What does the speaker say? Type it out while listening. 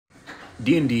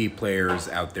D&D players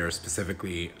out there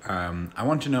specifically, I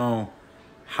want to know,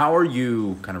 how are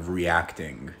you kind of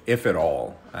reacting, if at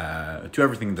all, to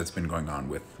everything that's been going on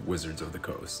with Wizards of the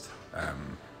Coast?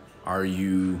 Are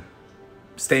you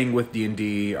staying with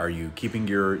D&D? Are you keeping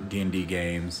your D&D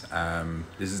games?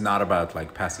 This is not about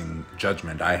like passing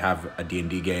judgment. I have a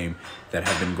D&D game that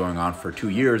have been going on for 2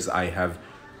 years. I have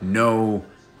no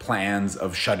plans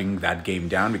of shutting that game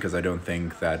down because I don't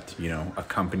think that, a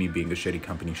company being a shitty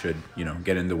company should,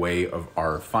 get in the way of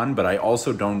our fun. But I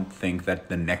also don't think that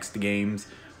the next games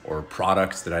or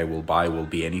products that I will buy will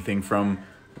be anything from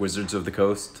Wizards of the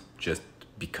Coast, just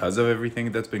because of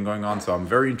everything that's been going on. So I'm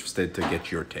very interested to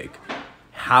get your take.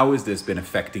 How has this been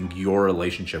affecting your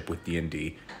relationship with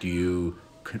D&D? Do you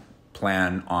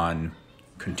plan on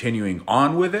continuing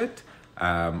on with it?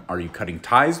 Are you cutting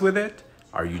ties with it?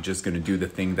 Are you just going to do the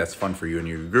thing that's fun for you and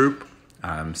your group?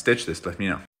 Stitch this, let me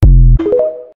know.